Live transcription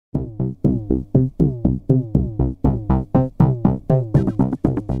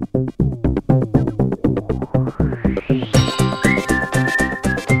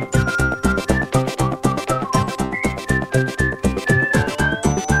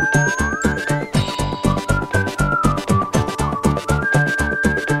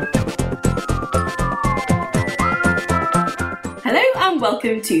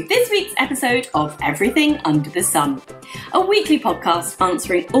Welcome to this week's episode of Everything Under the Sun, a weekly podcast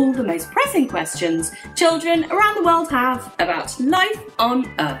answering all the most pressing questions children around the world have about life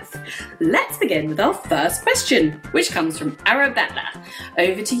on Earth. Let's begin with our first question, which comes from Arabella.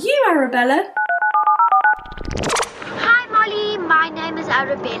 Over to you, Arabella. Hi Molly, my name is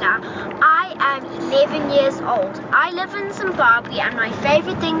Arabella. I am 11 years old. I live in Zimbabwe and my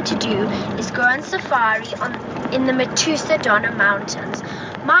favourite thing to do is go on safari in the Matusa-Dona Mountains.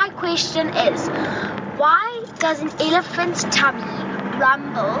 My question is, why does an elephant's tummy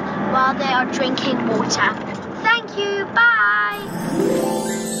rumble while they are drinking water? Thank you, bye!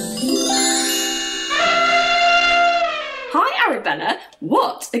 Hi Arabella,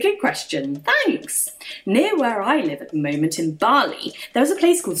 what a good question, thanks! Near where I live at the moment in Bali, there is a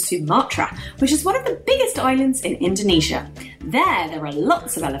place called Sumatra, which is one of the biggest islands in Indonesia. There are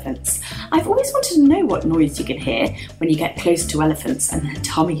lots of elephants. I've always wanted to know what noise you can hear when you get close to elephants and their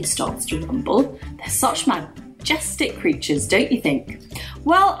tummy starts to rumble. They're such majestic creatures, don't you think?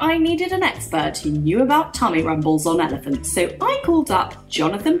 Well, I needed an expert who knew about tummy rumbles on elephants, so I called up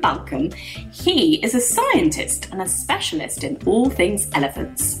Jonathan Balcombe. He is a scientist and a specialist in all things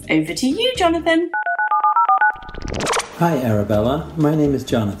elephants. Over to you, Jonathan. Hi, Arabella. My name is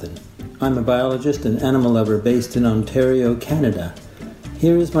Jonathan. I'm a biologist and animal lover based in Ontario, Canada.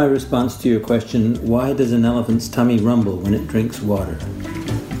 Here is my response to your question, why does an elephant's tummy rumble when it drinks water?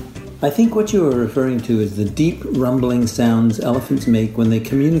 I think what you are referring to is the deep rumbling sounds elephants make when they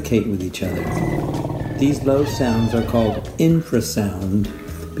communicate with each other. These low sounds are called infrasound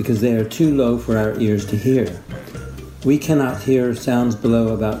because they are too low for our ears to hear. We cannot hear sounds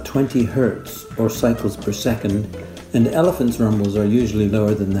below about 20 hertz or cycles per second, and elephants' rumbles are usually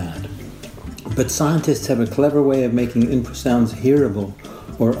lower than that. But scientists have a clever way of making infrasounds hearable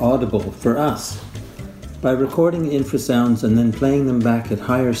or audible for us. By recording infrasounds and then playing them back at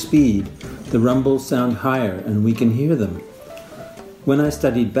higher speed, the rumbles sound higher and we can hear them. When I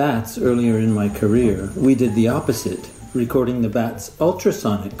studied bats earlier in my career, we did the opposite, recording the bats'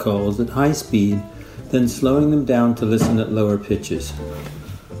 ultrasonic calls at high speed, then slowing them down to listen at lower pitches.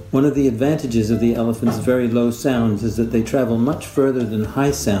 One of the advantages of the elephant's very low sounds is that they travel much further than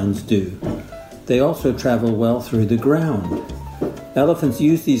high sounds do. They also travel well through the ground. Elephants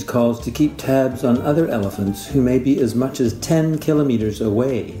use these calls to keep tabs on other elephants who may be as much as 10 kilometers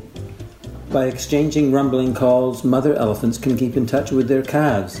away. By exchanging rumbling calls, mother elephants can keep in touch with their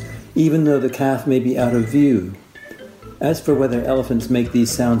calves, even though the calf may be out of view. As for whether elephants make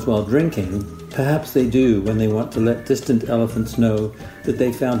these sounds while drinking, perhaps they do when they want to let distant elephants know that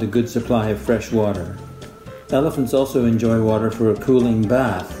they found a good supply of fresh water. Elephants also enjoy water for a cooling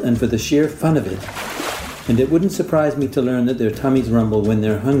bath and for the sheer fun of it. And it wouldn't surprise me to learn that their tummies rumble when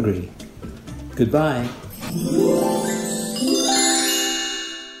they're hungry. Goodbye.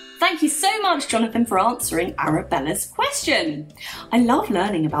 Thank you so much, Jonathan, for answering Arabella's question. I love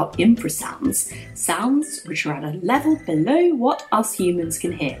learning about infrasounds, sounds which are at a level below what us humans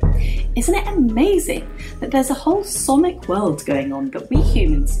can hear. Isn't it amazing that there's a whole sonic world going on that we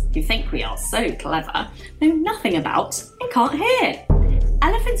humans, who think we are so clever, know nothing about and can't hear?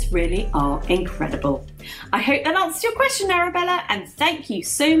 Elephants really are incredible. I hope that answers your question, Arabella, and thank you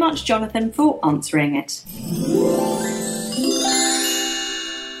so much, Jonathan, for answering it.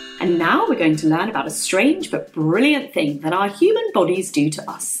 And now we're going to learn about a strange but brilliant thing that our human bodies do to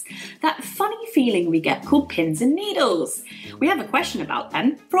us. That funny feeling we get called pins and needles. We have a question about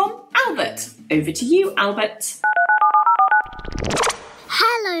them from Albert. Over to you, Albert.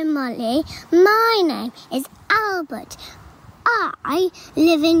 Hello, Molly. My name is Albert. I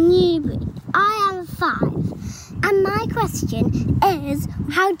live in Newbury. I am 5. And my question is,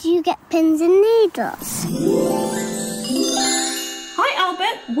 how do you get pins and needles? Hi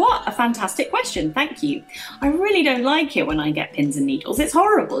Albert, what a fantastic question, thank you. I really don't like it when I get pins and needles, it's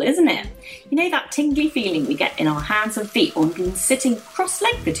horrible, isn't it? You know that tingly feeling we get in our hands and feet when we've been sitting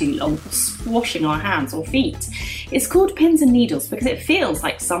cross-legged for too long or squashing our hands or feet? It's called pins and needles because it feels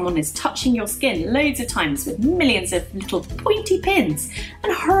like someone is touching your skin loads of times with millions of little pointy pins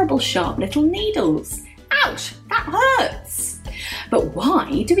and horrible sharp little needles. Ouch, that hurts! But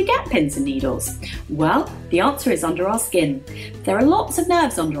why do we get pins and needles? Well, the answer is under our skin. There are lots of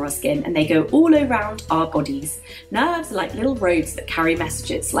nerves under our skin and they go all around our bodies. Nerves are like little roads that carry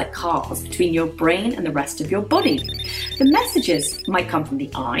messages, like cars, between your brain and the rest of your body. The messages might come from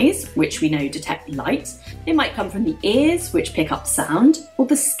the eyes, which we know detect light. They might come from the ears, which pick up sound, or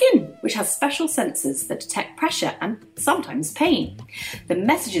the skin, which has special sensors that detect pressure and sometimes pain. The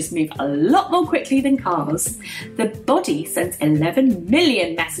messages move a lot more quickly than cars. The body sends 11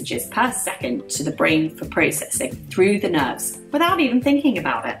 million messages per second to the brain for processing through the nerves without even thinking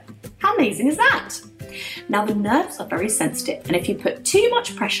about it. How amazing is that? Now, the nerves are very sensitive, and if you put too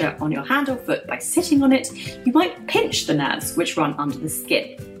much pressure on your hand or foot by sitting on it, you might pinch the nerves which run under the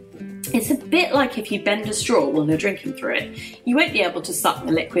skin. It's a bit like if you bend a straw while you're drinking through it. You won't be able to suck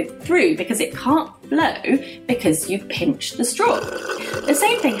the liquid through because it can't flow because you pinched the straw. The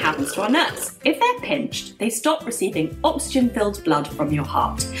same thing happens to our nerves. If they're pinched, they stop receiving oxygen-filled blood from your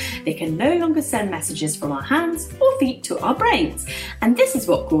heart. They can no longer send messages from our hands or feet to our brains. And this is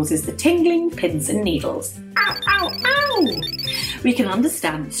what causes the tingling, pins and needles. Ow, ow, ow! We can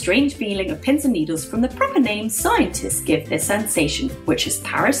understand the strange feeling of pins and needles from the proper name scientists give this sensation, which is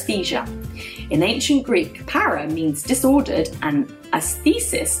paresthesia. In ancient Greek, para means disordered and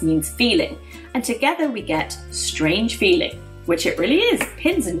aesthesis means feeling, and together we get strange feeling, which it really is.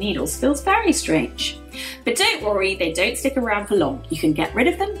 Pins and needles feels very strange. But don't worry, they don't stick around for long. You can get rid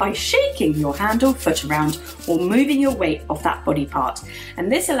of them by shaking your hand or foot around or moving your weight off that body part.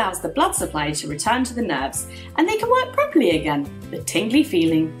 And this allows the blood supply to return to the nerves and they can work properly again. The tingly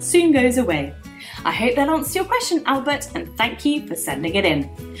feeling soon goes away. I hope that answers your question, Albert, and thank you for sending it in.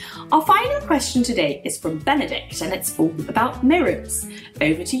 Our final question today is from Benedict and it's all about mirrors.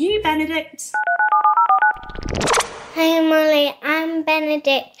 Over to you, Benedict. Hi Molly, I'm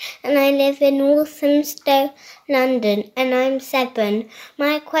Benedict and I live in Walthamstow, London, and I'm 7.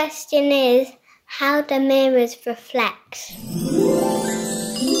 My question is, how do mirrors reflect?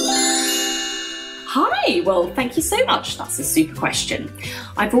 Hi, well, thank you so much. That's a super question.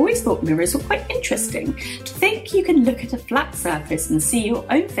 I've always thought mirrors were quite interesting. To think you can look at a flat surface and see your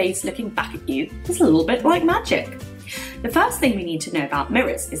own face looking back at you is a little bit like magic. The first thing we need to know about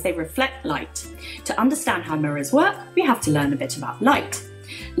mirrors is they reflect light. To understand how mirrors work, we have to learn a bit about light.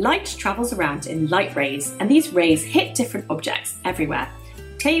 Light travels around in light rays, and these rays hit different objects everywhere.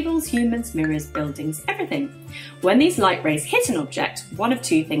 Tables, humans, mirrors, buildings, everything. When these light rays hit an object, one of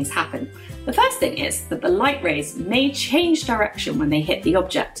two things happen. The first thing is that the light rays may change direction when they hit the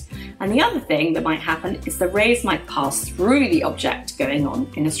object. And the other thing that might happen is the rays might pass through the object, going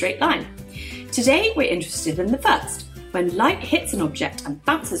on in a straight line. Today we're interested in the first. When light hits an object and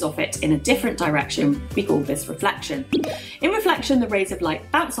bounces off it in a different direction, we call this reflection. In reflection, the rays of light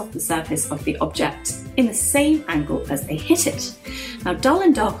bounce off the surface of the object in the same angle as they hit it. Now, dull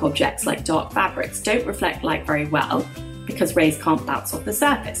and dark objects like dark fabrics don't reflect light very well because rays can't bounce off the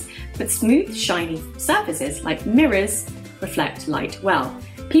surface, but smooth, shiny surfaces like mirrors reflect light well.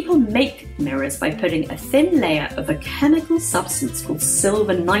 People make mirrors by putting a thin layer of a chemical substance called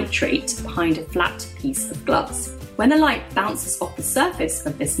silver nitrate behind a flat piece of glass. When the light bounces off the surface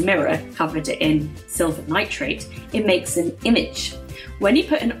of this mirror covered in silver nitrate, it makes an image. When you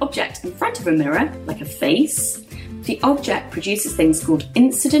put an object in front of a mirror, like a face, the object produces things called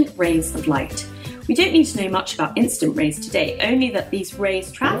incident rays of light. We don't need to know much about incident rays today, only that these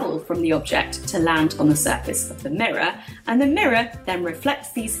rays travel from the object to land on the surface of the mirror, and the mirror then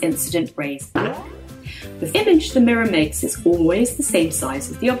reflects these incident rays back. The image the mirror makes is always the same size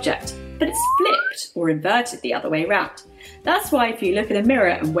as the object, but it's flipped or inverted the other way around. That's why if you look at a mirror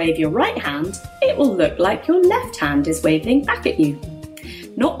and wave your right hand, it will look like your left hand is waving back at you.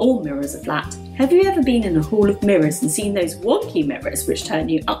 Not all mirrors are flat. Have you ever been in a hall of mirrors and seen those wonky mirrors which turn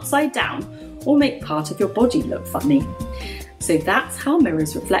you upside down or make part of your body look funny? So that's how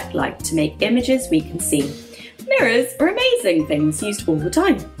mirrors reflect light to make images we can see. Mirrors are amazing things used all the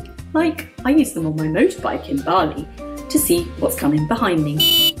time. Like, I use them on my motorbike in Bali to see what's coming behind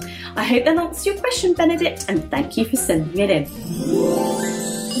me. I hope that answers your question, Benedict, and thank you for sending it in.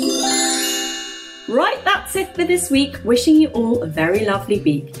 Right, that's it for this week. Wishing you all a very lovely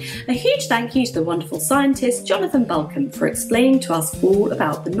week. A huge thank you to the wonderful scientist Jonathan Balcombe for explaining to us all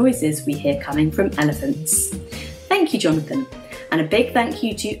about the noises we hear coming from elephants. Thank you, Jonathan. And a big thank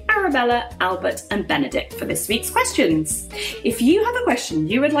you to Arabella, Albert and Benedict for this week's questions. If you have a question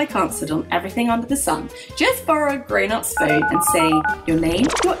you would like answered on Everything Under the Sun, just borrow a grown-up's phone and say your name,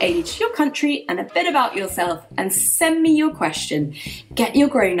 your age, your country and a bit about yourself and send me your question. Get your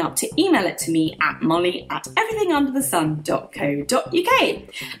grown-up to email it to me at molly@everythingunderthesun.co.uk.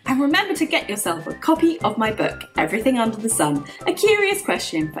 And remember to get yourself a copy of my book, Everything Under the Sun, a curious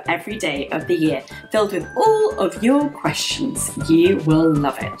question for every day of the year, filled with all of your questions. You will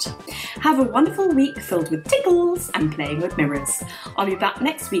love it. Have a wonderful week filled with tickles and playing with mirrors. I'll be back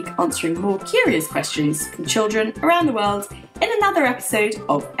next week answering more curious questions from children around the world in another episode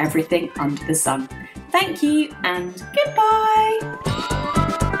of Everything Under the Sun. Thank you and goodbye!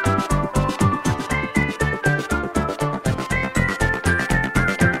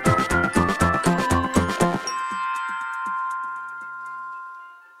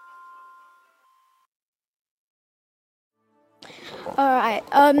 Alright,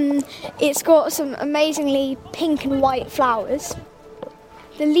 it's got some amazingly pink and white flowers.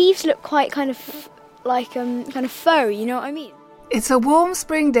 The leaves look quite kind of furry, you know what I mean? It's a warm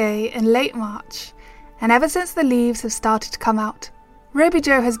spring day in late March, and ever since the leaves have started to come out, Ruby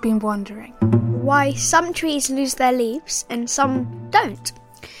Joe has been wondering why some trees lose their leaves and some don't.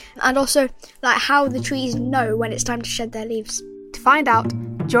 And also, how the trees know when it's time to shed their leaves. To find out,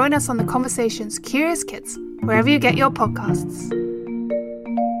 join us on the Conversations Curious Kids, wherever you get your podcasts.